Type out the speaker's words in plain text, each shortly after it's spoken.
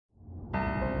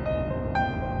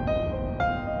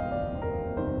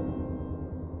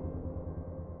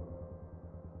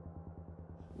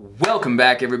Welcome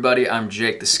back, everybody. I'm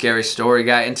Jake, the Scary Story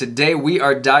Guy, and today we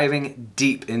are diving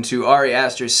deep into Ari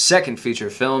Aster's second feature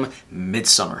film,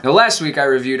 Midsommar. Now, last week I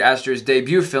reviewed Aster's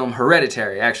debut film,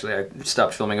 Hereditary. Actually, I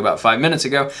stopped filming about 5 minutes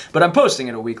ago, but I'm posting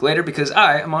it a week later because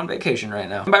I am on vacation right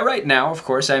now. And by right now, of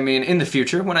course, I mean in the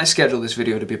future, when I schedule this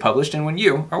video to be published and when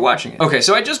you are watching it. Okay,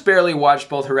 so I just barely watched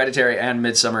both Hereditary and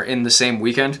Midsommar in the same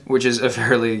weekend, which is a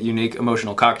fairly unique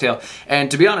emotional cocktail, and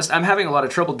to be honest, I'm having a lot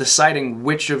of trouble deciding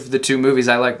which of the two movies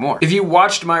I like more. If you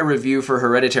watched my review for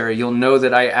Hereditary, you'll know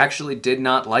that I actually did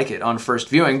not like it on first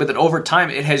viewing, but that over time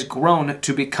it has grown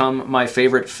to become my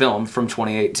favorite film from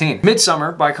 2018.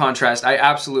 Midsommar, by contrast, I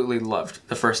absolutely loved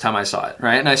the first time I saw it,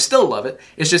 right? And I still love it.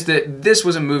 It's just that this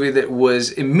was a movie that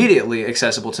was immediately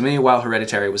accessible to me while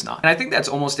Hereditary was not. And I think that's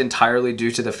almost entirely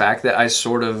due to the fact that I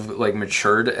sort of like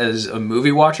matured as a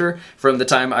movie watcher from the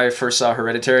time I first saw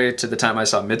Hereditary to the time I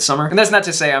saw Midsommar. And that's not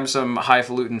to say I'm some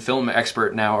highfalutin film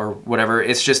expert now or whatever.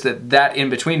 It's just that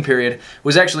in-between period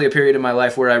was actually a period in my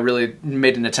life where I really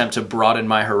made an attempt to broaden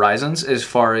my horizons as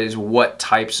far as what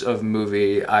types of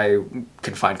movie I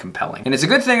can find compelling. And it's a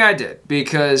good thing I did,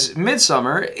 because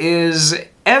Midsommar is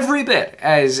every bit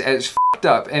as f***ed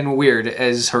up and weird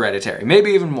as Hereditary,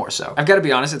 maybe even more so. I've got to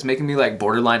be honest, it's making me like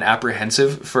borderline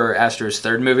apprehensive for Aster's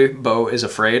third movie, Beau is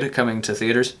Afraid, coming to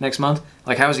theaters next month.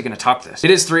 Like, how is he gonna top this?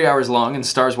 It is 3 hours long and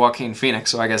stars Joaquin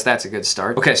Phoenix, so I guess that's a good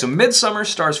start. Okay, so Midsommar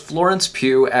stars Florence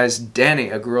Pugh as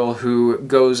Dani, a girl who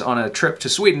goes on a trip to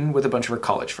Sweden with a bunch of her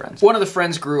college friends. One of the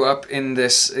friends grew up in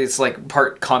this, it's like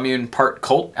part commune, part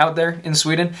cult out there in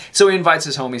Sweden, so he invites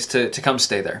his homies to come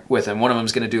stay there with him. One of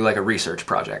them's gonna do like a research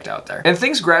project out there. And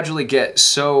things gradually get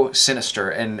so sinister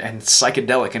and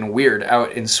psychedelic and weird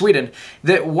out in Sweden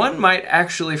that one might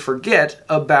actually forget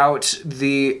about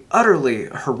the utterly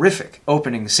horrific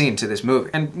opening scene to this movie.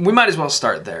 And we might as well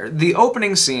start there. The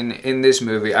opening scene in this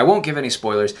movie, I won't give any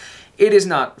spoilers, it is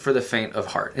not for the faint of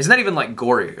heart. It's not even like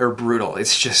gory or brutal,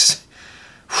 it's just...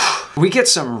 We get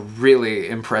some really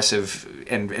impressive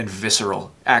and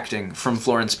visceral acting from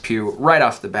Florence Pugh right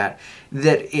off the bat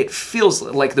that it feels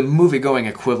like the movie-going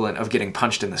equivalent of getting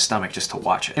punched in the stomach just to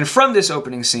watch it. And from this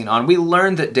opening scene on, we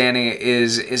learn that Dani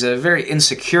is a very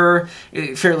insecure,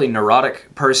 fairly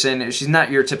neurotic person. She's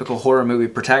not your typical horror movie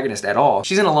protagonist at all.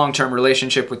 She's in a long-term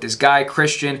relationship with this guy,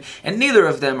 Christian, and neither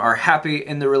of them are happy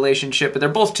in the relationship, but they're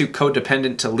both too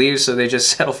codependent to leave, so they just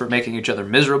settle for making each other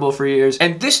miserable for years.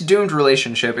 And this doomed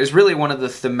relationship is really one of the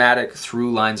thematic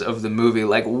through lines of the movie.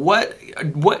 Like,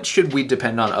 what should we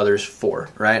depend on others for,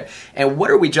 right? And what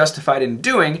are we justified in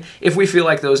doing if we feel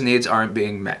like those needs aren't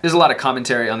being met? There's a lot of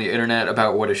commentary on the internet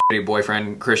about what a shitty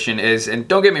boyfriend Christian is, and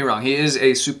don't get me wrong, he is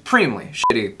a supremely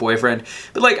shitty boyfriend,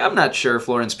 but like, I'm not sure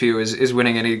Florence Pugh is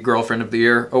winning any Girlfriend of the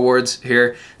Year awards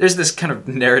here. There's this kind of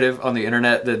narrative on the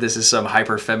internet that this is some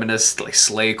hyper-feminist, like,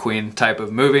 slay queen type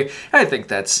of movie. I think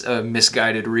that's a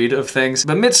misguided read of things.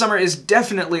 But Midsommar is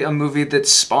definitely a movie that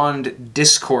spawned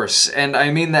discourse, and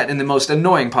I mean that in the most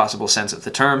annoying possible sense of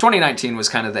the term. 2019 was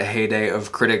kind of the heyday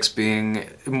of critics being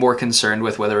more concerned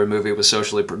with whether a movie was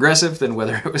socially progressive than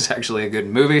whether it was actually a good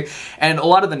movie, and a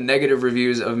lot of the negative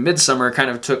reviews of Midsommar kind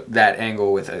of took that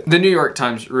angle with it. The New York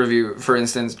Times review, for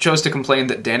instance, chose to complain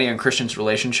that Dani and Christian's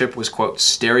relationship was, quote,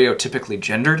 stereotypically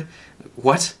gendered.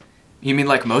 What? You mean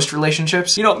like most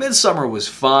relationships? You know, Midsommar was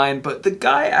fine, but the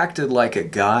guy acted like a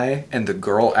guy and the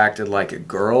girl acted like a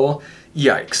girl.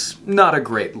 Yikes. Not a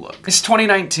great look. It's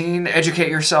 2019, educate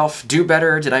yourself, do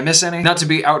better, did I miss any? Not to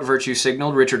be out-virtue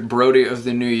signaled, Richard Brody of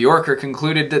The New Yorker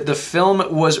concluded that the film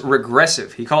was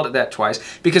regressive, he called it that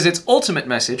twice, because its ultimate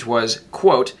message was,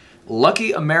 quote,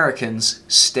 lucky Americans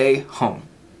stay home.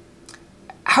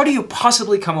 How do you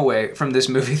possibly come away from this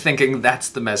movie thinking that's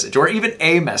the message, or even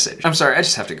a message? I'm sorry, I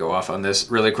just have to go off on this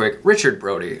really quick. Richard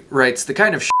Brody writes the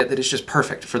kind of shit that is just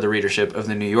perfect for the readership of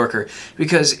The New Yorker,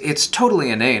 because it's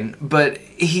totally inane, but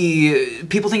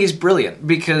people think he's brilliant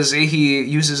because he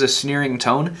uses a sneering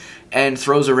tone and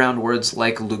throws around words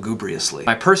like lugubriously.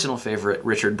 My personal favorite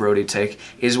Richard Brody take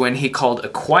is when he called A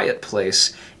Quiet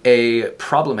Place a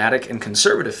problematic and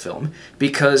conservative film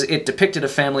because it depicted a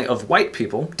family of white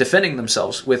people defending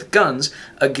themselves with guns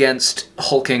against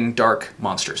hulking dark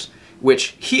monsters,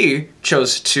 which he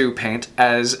chose to paint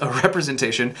as a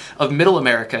representation of middle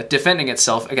America defending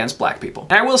itself against black people.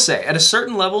 And I will say, at a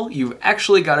certain level, you've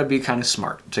actually got to be kind of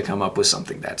smart to come up with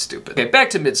something that stupid. Okay,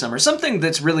 back to Midsommar. Something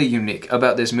that's really unique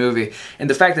about this movie, and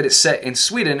the fact that it's set in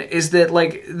Sweden, is that,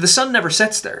 like, the sun never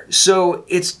sets there, so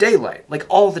it's daylight, like,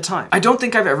 all the time. I don't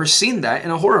think I've ever seen that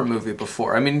in a horror movie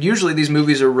before. I mean, usually these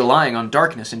movies are relying on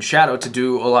darkness and shadow to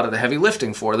do a lot of the heavy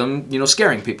lifting for them, you know,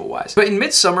 scaring people-wise. But in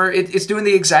Midsommar, it's doing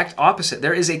the exact opposite. opposite.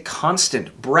 There is a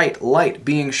constant bright light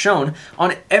being shown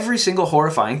on every single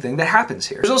horrifying thing that happens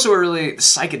here. There's also a really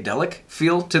psychedelic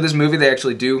feel to this movie. They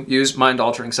actually do use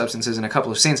mind-altering substances in a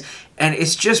couple of scenes, and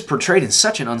it's just portrayed in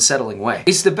such an unsettling way.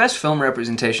 It's the best film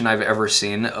representation I've ever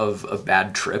seen of a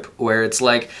bad trip, where it's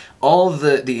like all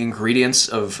the ingredients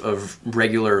of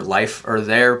regular life are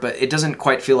there, but it doesn't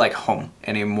quite feel like home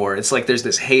anymore. It's like there's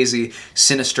this hazy,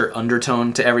 sinister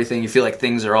undertone to everything. You feel like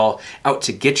things are all out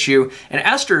to get you. And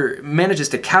Aster manages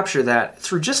to capture that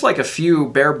through just like a few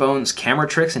bare bones camera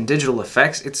tricks and digital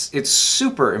effects. It's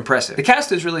super impressive. The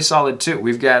cast is really solid too.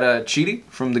 We've got Chidi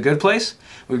from The Good Place.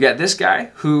 We've got this guy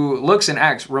who looks and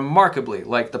acts remarkably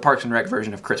like the Parks and Rec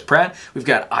version of Chris Pratt. We've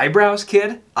got Eyebrows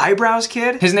Kid. Eyebrows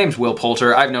Kid? His name's Will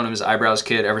Poulter. I've known him as Eyebrows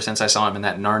Kid ever since I saw him in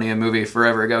that Narnia movie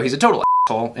forever ago. He's a total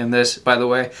asshole in this, by the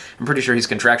way. I'm pretty sure he's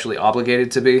contractually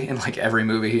obligated to be in like every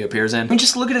movie he appears in. I mean,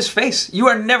 just look at his face. You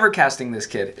are never casting this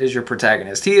kid as your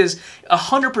protagonist. He is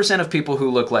 100% of people who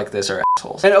look like this are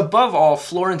assholes. And above all,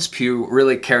 Florence Pugh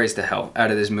really carries the hell out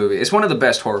of this movie. It's one of the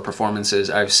best horror performances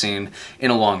I've seen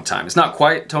in a long time. It's not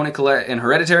quite Toni Collette in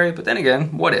Hereditary, but then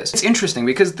again, what is? It's interesting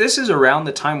because this is around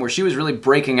the time where she was really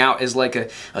breaking out as like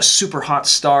a super hot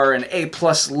star, an A+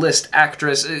 list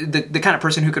actress, the kind of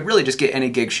person who could really just get any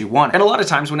gig she wanted. And a lot of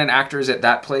times when an actor is at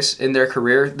that place in their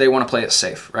career, they want to play it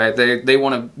safe, right? They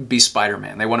want to be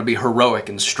Spider-Man. They want to be heroic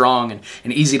and strong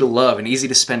and easy to love and easy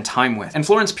to spend time with. And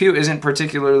Florence Pugh isn't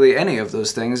particularly any of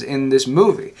those things in this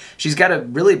movie. She's got to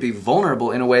really be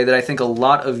vulnerable in a way that I think a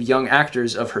lot of young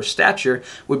actors of her stature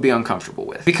would be uncomfortable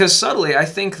with. Because subtly, I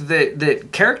think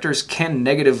that characters can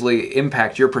negatively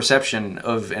impact your perception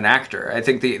of an actor. I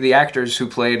think the actors who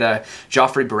played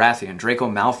Joffrey Baratheon, Draco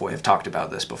Malfoy, have talked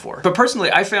about this before. But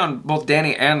personally, I found both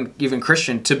Danny and even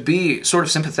Christian to be sort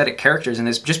of sympathetic characters in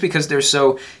this just because they're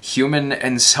so human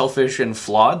and selfish and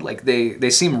flawed. Like, they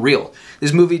seem real.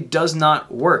 This movie does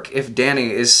not work if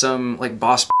Danny is some, like,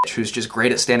 boss bitch who's just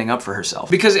great at standing up for herself.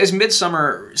 Because as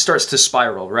Midsommar starts to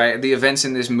spiral, right, the events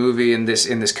in this movie and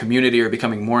in this community are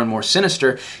becoming more and more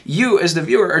sinister, you, as the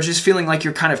viewer, are just feeling like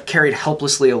you're kind of carried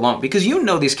helplessly along because you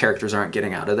know these characters aren't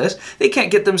getting out of this. They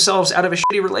can't get themselves out of a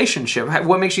shitty relationship.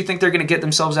 What makes you think they're going to get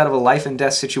themselves out of a life and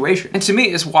death situation? And to me,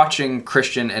 it's watching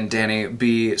Christian and Danny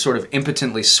be sort of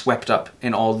impotently swept up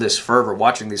in all this fervor,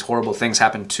 watching these horrible things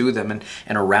happen to them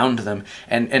and around them,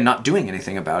 and not doing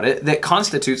anything about it, that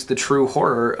constitutes the true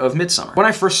horror of Midsommar. When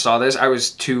I first saw this, I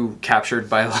was too captured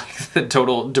by like the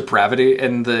total depravity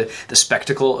and the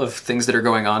spectacle of things that are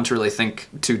going on to really think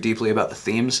too deeply about the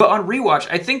themes. But on rewatch,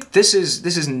 I think this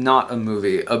is not a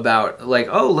movie about like,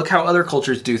 oh, look how other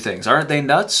cultures do things. Aren't they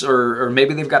nuts? Or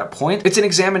maybe they've got a point. It's an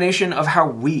examination of how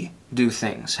we do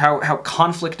things, how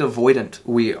conflict avoidant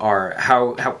we are,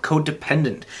 how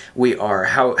codependent we are,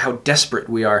 how desperate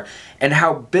we are, and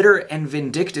how bitter and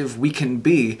vindictive we can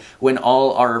be when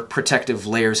all our protective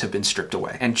layers have been stripped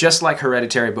away. And just like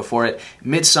Hereditary before it,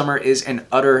 Midsommar is an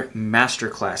utter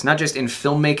masterclass, not just in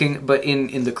filmmaking, but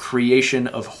in the creation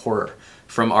of horror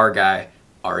from our guy,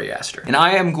 Ari Aster. And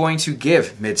I am going to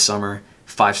give Midsommar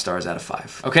 5 stars out of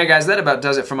 5. Okay guys, that about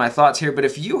does it for my thoughts here, but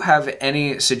if you have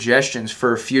any suggestions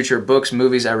for future books,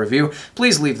 movies I review,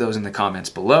 please leave those in the comments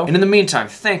below. And in the meantime,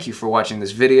 thank you for watching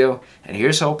this video, and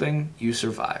here's hoping you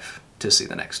survive to see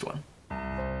the next one.